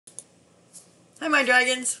Hi, my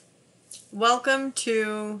dragons. Welcome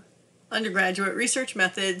to Undergraduate Research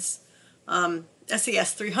Methods,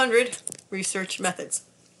 SES 300 Research Methods.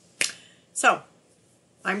 So,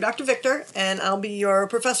 I'm Dr. Victor, and I'll be your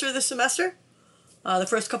professor this semester. The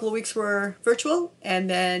first couple of weeks were virtual, and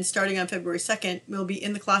then starting on February 2nd, we'll be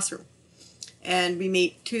in the classroom. And we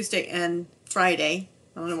meet Tuesday and Friday.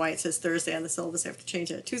 I don't know why it says Thursday on the syllabus. I have to change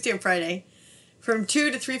it. Tuesday and Friday from 2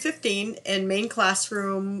 to 3:15 in main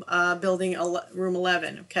classroom, building room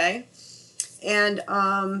 11, okay? And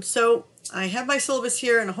so I have my syllabus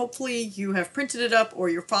here, and hopefully you have printed it up or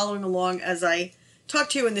you're following along as I talk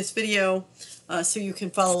to you in this video, so you can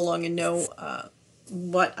follow along and know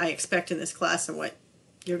what I expect in this class and what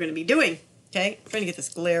you're going to be doing, okay? I'm trying to get this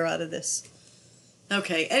glare out of this.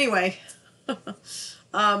 Okay, anyway.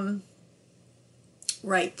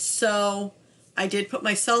 Right, so I did put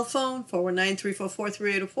my cell phone,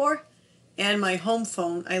 419-344-3804, and my home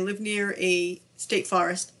phone. I live near a state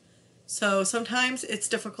forest, so sometimes it's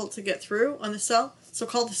difficult to get through on the cell, so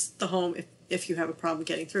call the home if you have a problem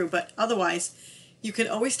getting through. But otherwise, you can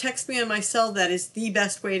always text me on my cell. That is the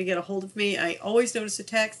best way to get a hold of me. I always notice a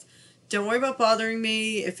text. Don't worry about bothering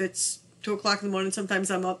me if it's 2 o'clock in the morning. Sometimes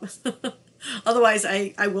I'm up. Otherwise,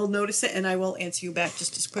 I will notice it and I will answer you back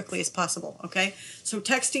just as quickly as possible, okay? So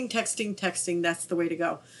texting, that's the way to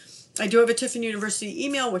go. I do have a Tiffin University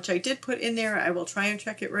email, which I did put in there. I will try and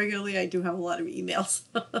check it regularly. I do have a lot of emails.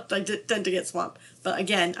 I tend to get swamped. But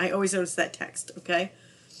again, I always notice that text, okay?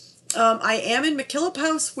 I am in McKillop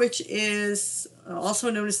House, which is also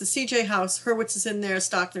known as the CJ House. Hurwitz is in there,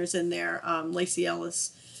 Stockner's in there, Lacey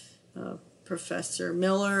Ellis, Professor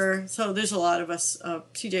Miller. So there's a lot of us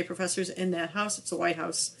CJ professors in that house. It's a white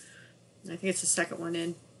house. I think it's the second one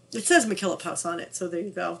in. It says McKillop House on it, so there you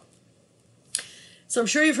go. So I'm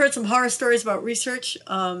sure you've heard some horror stories about research.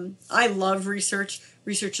 I love research.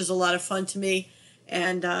 Research is a lot of fun to me.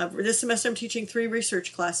 And this semester I'm teaching 3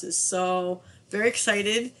 research classes. So very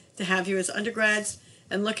excited to have you as undergrads.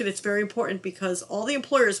 And look, it's very important because all the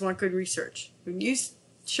employers want good research. When you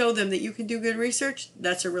show them that you can do good research,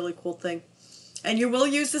 that's a really cool thing. And you will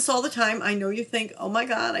use this all the time. I know you think, oh my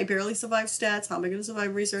God, I barely survived stats. How am I going to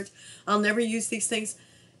survive research? I'll never use these things.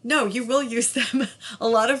 No, you will use them. A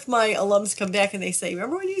lot of my alums come back and they say,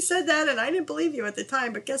 remember when you said that? And I didn't believe you at the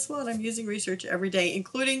time. But guess what? I'm using research every day,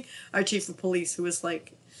 including our chief of police, who was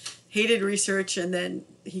like, hated research. And then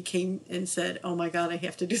he came and said, oh my God, I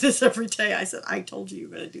have to do this every day. I said, I told you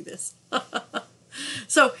were going to do this.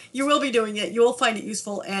 So you will be doing it. You will find it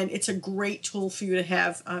useful, and it's a great tool for you to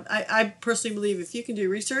have. I personally believe if you can do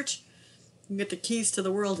research, you can get the keys to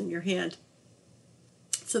the world in your hand.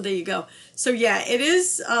 So there you go. So yeah, it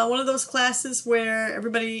is one of those classes where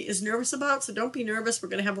everybody is nervous about, so don't be nervous. We're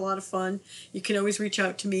going to have a lot of fun. You can always reach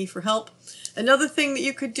out to me for help. Another thing that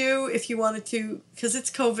you could do if you wanted to, because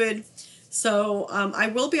it's COVID, so I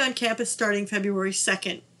will be on campus starting February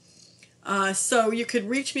 2nd. So you could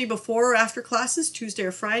reach me before or after classes, Tuesday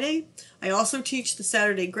or Friday. I also teach the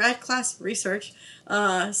Saturday grad class, research.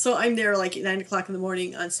 So I'm there like at 9 o'clock in the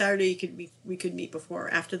morning. On Saturday, we could meet before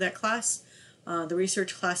or after that class, the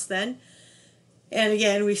research class then. And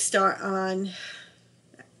again, we start on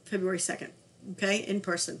February 2nd, okay, in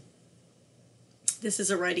person. This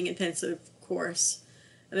is a writing intensive course.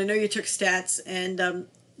 And I know you took stats, and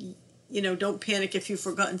you know, don't panic if you've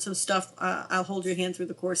forgotten some stuff. I'll hold your hand through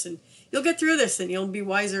the course, and you'll get through this, and you'll be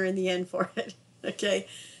wiser in the end for it. Okay,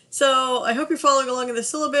 so I hope you're following along in the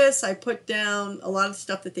syllabus. I put down a lot of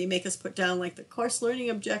stuff that they make us put down, like the course learning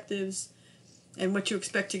objectives and what you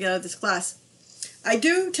expect to get out of this class. I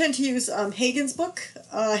do tend to use Hagen's book.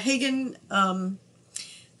 Hagen,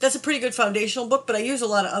 that's a pretty good foundational book, but I use a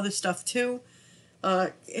lot of other stuff too.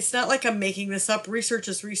 It's not like I'm making this up. Research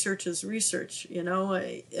is research is research, you know.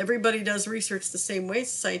 Everybody does research the same way.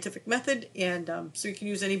 It's a scientific method, and so you can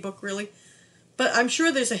use any book, really. But I'm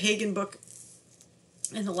sure there's a Hagen book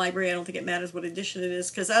in the library. I don't think it matters what edition it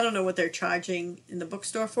is, because I don't know what they're charging in the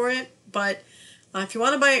bookstore for it. But if you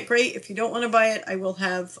want to buy it, great. If you don't want to buy it, I will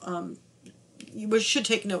have, you should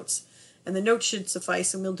take notes. And the notes should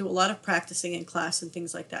suffice, and we'll do a lot of practicing in class and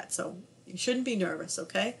things like that. So you shouldn't be nervous,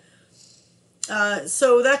 okay?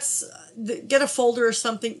 So that's, get a folder or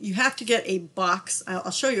something. You have to get a box.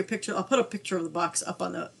 I'll show you a picture. I'll put a picture of the box up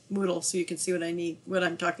on the Moodle so you can see what I need, what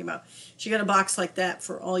I'm talking about. So you got a box like that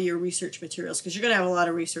for all your research materials, because you're going to have a lot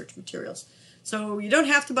of research materials. So you don't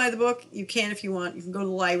have to buy the book. You can if you want. You can go to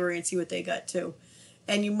the library and see what they got too.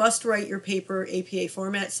 And you must write your paper APA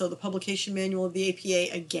format. So the publication manual of the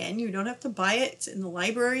APA, again, you don't have to buy it. It's in the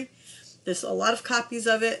library. There's a lot of copies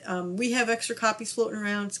of it. We have extra copies floating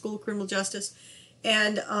around, School of Criminal Justice.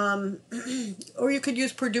 And or you could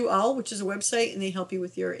use Purdue OWL, which is a website, and they help you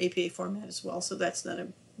with your APA format as well. So that's not a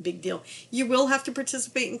big deal. You will have to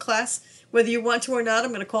participate in class, whether you want to or not.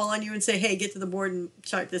 I'm going to call on you and say, hey, get to the board and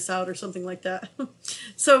chart this out or something like that.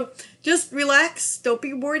 So just relax. Don't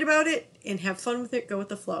be worried about it and have fun with it. Go with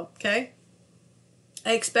the flow, okay?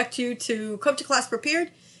 I expect you to come to class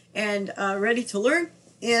prepared and ready to learn.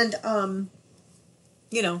 And,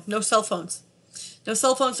 no cell phones. No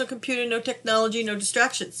cell phones, no computer, no technology, no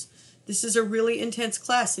distractions. This is a really intense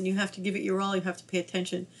class, and you have to give it your all. You have to pay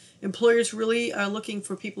attention. Employers really are looking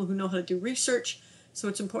for people who know how to do research, so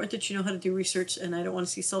it's important that you know how to do research, and I don't want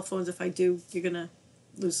to see cell phones. If I do, you're going to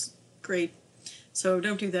lose grade. So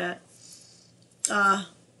don't do that.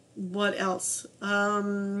 What else?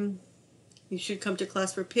 You should come to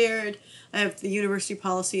class prepared. I have the university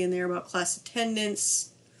policy in there about class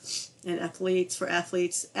attendance and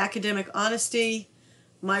athletes. Academic honesty.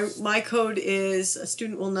 My code is a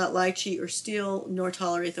student will not lie, cheat, or steal, nor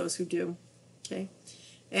tolerate those who do. Okay,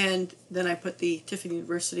 and then I put the Tiffin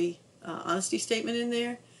University honesty statement in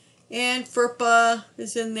there, and FERPA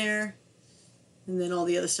is in there, and then all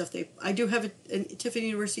the other stuff. I do have a Tiffin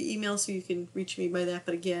University email, so you can reach me by that.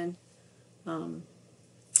 But again,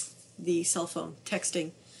 the cell phone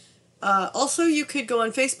texting. Also, you could go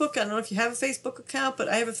on Facebook. I don't know if you have a Facebook account, but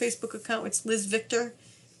I have a Facebook account. It's Liz Victor.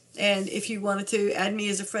 And if you wanted to add me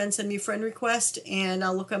as a friend, send me a friend request, and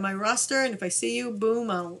I'll look on my roster. And if I see you,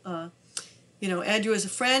 boom, I'll, add you as a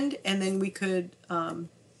friend. And then we could go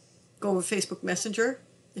over Facebook Messenger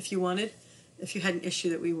if you wanted. If you had an issue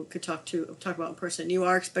that we could talk about in person. You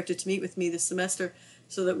are expected to meet with me this semester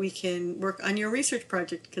so that we can work on your research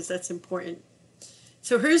project, because that's important.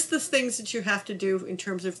 So here's the things that you have to do in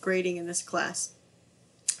terms of grading in this class.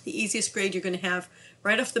 The easiest grade you're going to have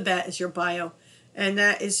right off the bat is your bio. And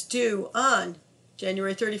that is due on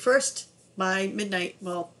January 31st by midnight,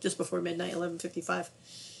 well, just before midnight, 11:55.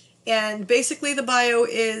 And basically the bio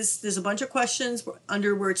there's a bunch of questions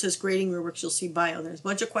under where it says grading rubrics. You'll see bio. There's a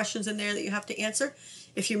bunch of questions in there that you have to answer.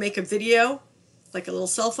 If you make a video, like a little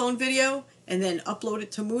cell phone video, and then upload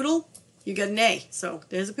it to Moodle, you get an A. So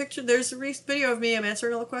there's a picture, there's a video of me. I'm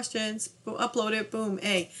answering all the questions. Boom, upload it, boom,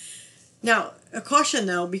 A. Now, a caution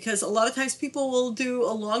though, because a lot of times people will do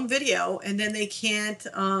a long video and then they can't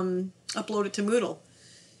upload it to Moodle.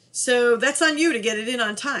 So that's on you to get it in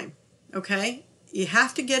on time, okay? You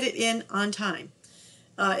have to get it in on time.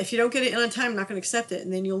 If you don't get it in on time, I'm not going to accept it,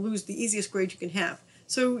 and then you'll lose the easiest grade you can have.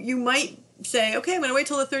 So you might say, okay, I'm going to wait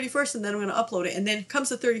till the 31st and then I'm going to upload it. And then comes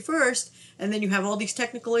the 31st and then you have all these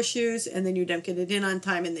technical issues and then you don't get it in on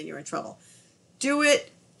time and then you're in trouble. Do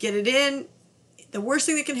it, get it in. The worst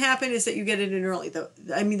thing that can happen is that you get it in early. The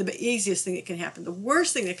easiest thing that can happen. The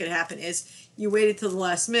worst thing that could happen is you waited till the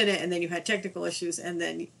last minute and then you had technical issues and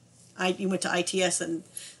then you went to ITS and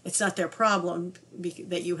it's not their problem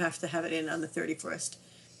that you have to have it in on the 31st.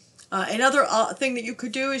 Another thing that you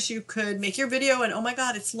could do is you could make your video and, oh my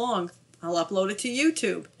God, it's long. I'll upload it to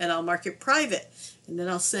YouTube and I'll mark it private. And then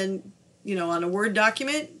I'll send, on a Word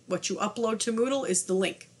document, what you upload to Moodle is the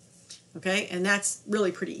link. Okay, and that's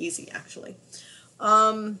really pretty easy, actually.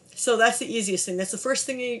 So that's the easiest thing. That's the first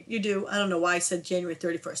thing you do. I don't know why I said January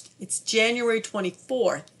 31st. It's January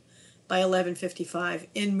 24th by 11:55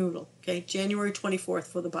 in Moodle. Okay, January 24th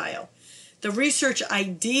for the bio. The research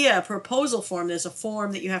idea proposal form, there's a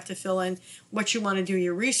form that you have to fill in what you want to do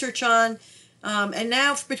your research on. And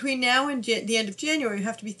now, between now and the end of January, you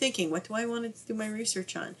have to be thinking, what do I want to do my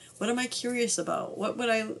research on? What am I curious about?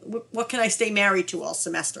 What can I stay married to all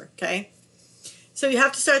semester? Okay. So you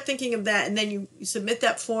have to start thinking of that, and then you submit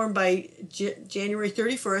that form by January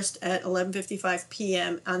 31st at 11:55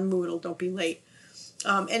 p.m. on Moodle. Don't be late.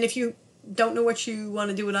 And if you don't know what you want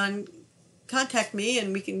to do it on, contact me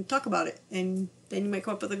and we can talk about it, and then you might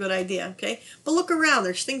come up with a good idea, okay? But look around.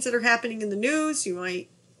 There's things that are happening in the news. You might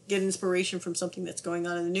get inspiration from something that's going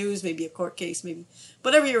on in the news, maybe a court case, maybe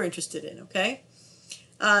whatever you're interested in, okay?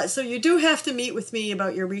 So you do have to meet with me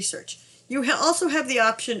about your research. You also have the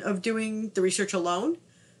option of doing the research alone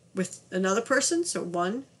with another person, so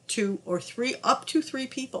 1, 2, or 3, up to 3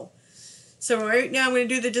 people. So right now I'm going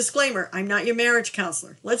to do the disclaimer. I'm not your marriage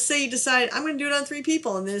counselor. Let's say you decide I'm going to do it on 3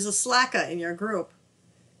 people and there's a slacker in your group,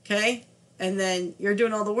 okay? And then you're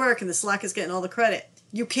doing all the work and the slacker's getting all the credit.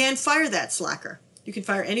 You can fire that slacker. You can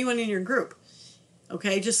fire anyone in your group,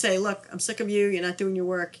 okay? Just say, look, I'm sick of you. You're not doing your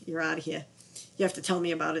work. You're out of here. You have to tell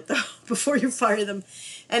me about it, though, before you fire them.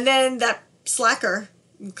 And then that slacker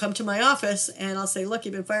will come to my office, and I'll say, look,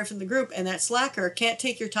 you've been fired from the group, and that slacker can't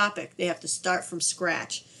take your topic. They have to start from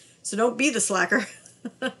scratch. So don't be the slacker.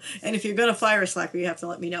 And if you're going to fire a slacker, you have to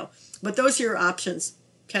let me know. But those are your options,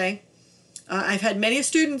 okay? I've had many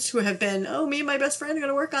students who have been, oh, me and my best friend are going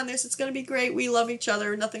to work on this. It's going to be great. We love each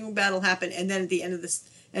other. Nothing bad will happen. And then at the end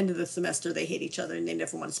of the semester, they hate each other and they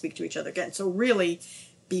never want to speak to each other again. So really,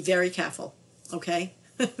 be very careful. Okay,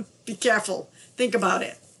 be careful. Think about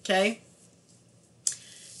it. Okay.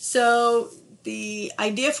 So the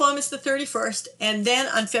idea form is the 31st, and then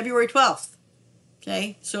on February 12th.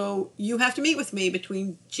 Okay, so you have to meet with me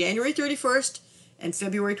between January 31st and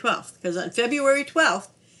February 12th, because on February 12th,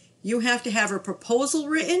 you have to have a proposal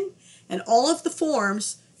written and all of the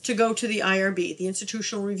forms to go to the IRB, the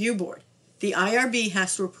Institutional Review Board. The IRB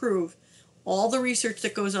has to approve all the research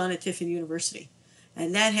that goes on at Tiffin University.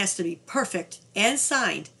 And that has to be perfect and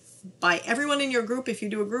signed by everyone in your group, if you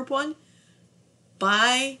do a group one,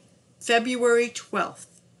 by February 12th.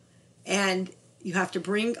 And you have to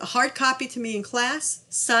bring a hard copy to me in class,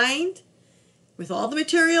 signed, with all the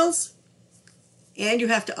materials. And you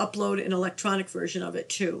have to upload an electronic version of it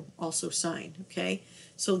too, also signed, okay?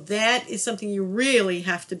 So that is something you really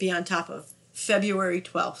have to be on top of, February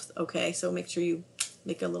 12th, okay? So make sure you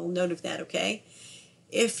make a little note of that, okay?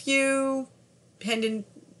 If you hand in,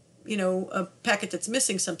 a packet that's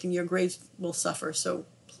missing something, your grades will suffer. So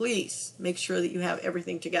please make sure that you have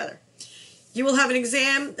everything together. You will have an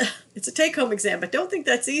exam. It's a take-home exam, but don't think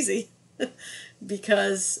that's easy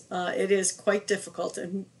because it is quite difficult.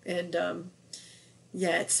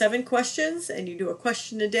 Yeah, it's 7 questions, and you do a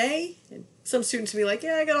question a day. And some students will be like,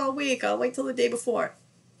 yeah, I got all week. I'll wait till the day before.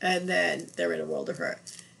 And then they're in a world of hurt.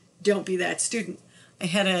 Don't be that student. I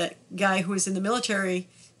had a guy who was in the military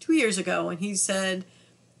 2 years ago, and he said,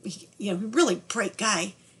 really bright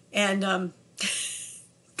guy. And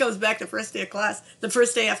goes back the first day of class, the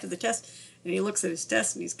first day after the test, and he looks at his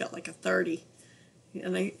test, and he's got like a 30.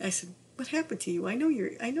 And I said, what happened to you? I know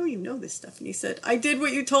you know this stuff. And he said, I did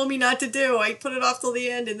what you told me not to do. I put it off till the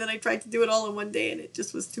end, and then I tried to do it all in one day, and it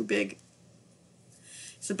just was too big. He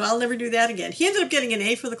said, but I'll never do that again. He ended up getting an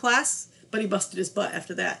A for the class, but he busted his butt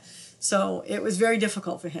after that. So it was very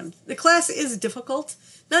difficult for him. The class is difficult.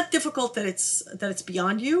 Not difficult that it's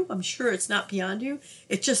beyond you. I'm sure it's not beyond you.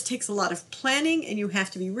 It just takes a lot of planning, and you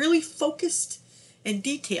have to be really focused and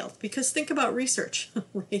detailed. Because think about research,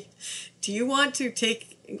 right? Do you want to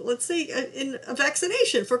take, let's say, a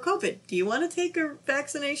vaccination for COVID? Do you want to take a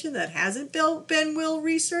vaccination that hasn't been well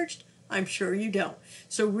researched? I'm sure you don't.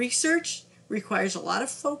 So research requires a lot of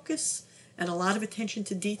focus and a lot of attention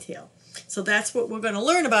to detail. So that's what we're going to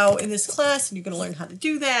learn about in this class, and you're going to learn how to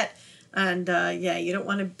do that. And yeah, you don't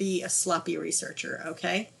want to be a sloppy researcher,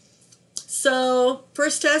 okay? So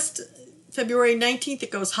first test, February 19th,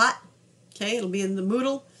 it goes hot. Okay, it'll be in the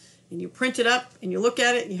Moodle, and you print it up, and you look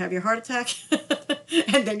at it, and you have your heart attack,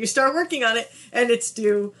 and then you start working on it, and it's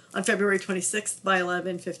due on February 26th by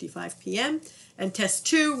 11:55 p.m., and test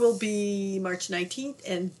 2 will be March 19th,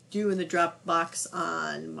 and due in the Dropbox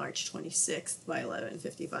on March 26th by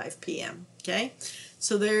 11:55 p.m., okay?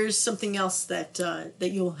 So there's something else that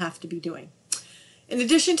you'll have to be doing. In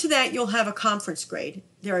addition to that, you'll have a conference grade.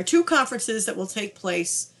 There are 2 conferences that will take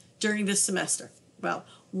place during this semester. Well,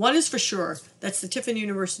 one is for sure, that's the Tiffin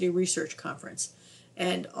University Research Conference.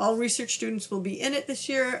 And all research students will be in it this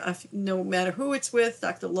year, no matter who it's with,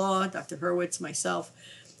 Dr. Law, Dr. Hurwitz, myself,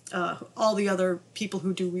 all the other people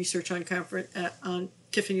who do research on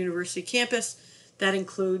Tiffin University campus. That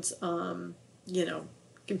includes,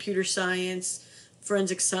 computer science,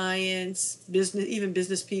 forensic science, business, even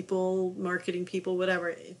business people, marketing people,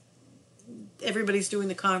 whatever. Everybody's doing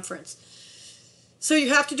the conference. So you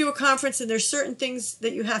have to do a conference, and there's certain things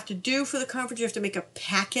that you have to do for the conference. You have to make a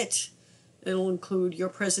packet. It'll include your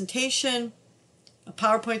presentation, a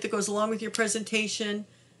PowerPoint that goes along with your presentation,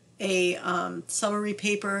 a summary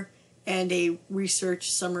paper, and a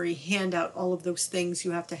research summary handout. All of those things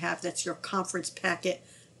you have to have. That's your conference packet,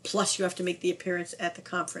 plus you have to make the appearance at the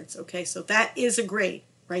conference. Okay, so that is a grade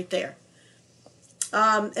right there.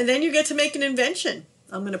 And then you get to make an invention.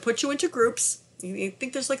 I'm going to put you into groups. I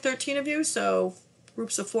think there's like 13 of you, so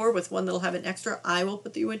groups of 4 with one that'll have an extra. I will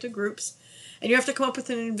put you into groups. And you have to come up with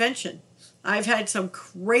an invention. I've had some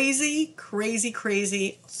crazy,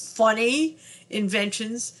 funny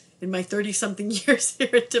inventions in my 30-something years here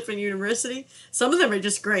at Tiffin University. Some of them are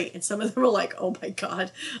just great, and some of them are like, oh my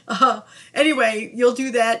God. Anyway, you'll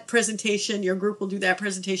do that presentation. Your group will do that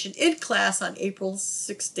presentation in class on April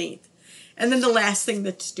 16th. And then the last thing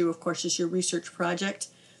that's due, of course, is your research project.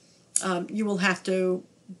 You will have to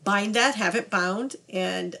bind that, have it bound,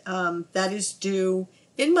 and that is due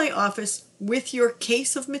in my office with your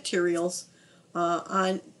case of materials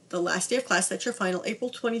on the last day of class. That's your final, April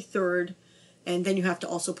 23rd, and then you have to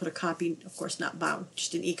also put a copy, of course not bound,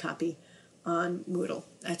 just an e-copy, on Moodle.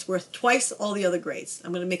 That's worth twice all the other grades.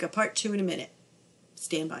 I'm going to make a part 2 in a minute.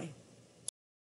 Stand by.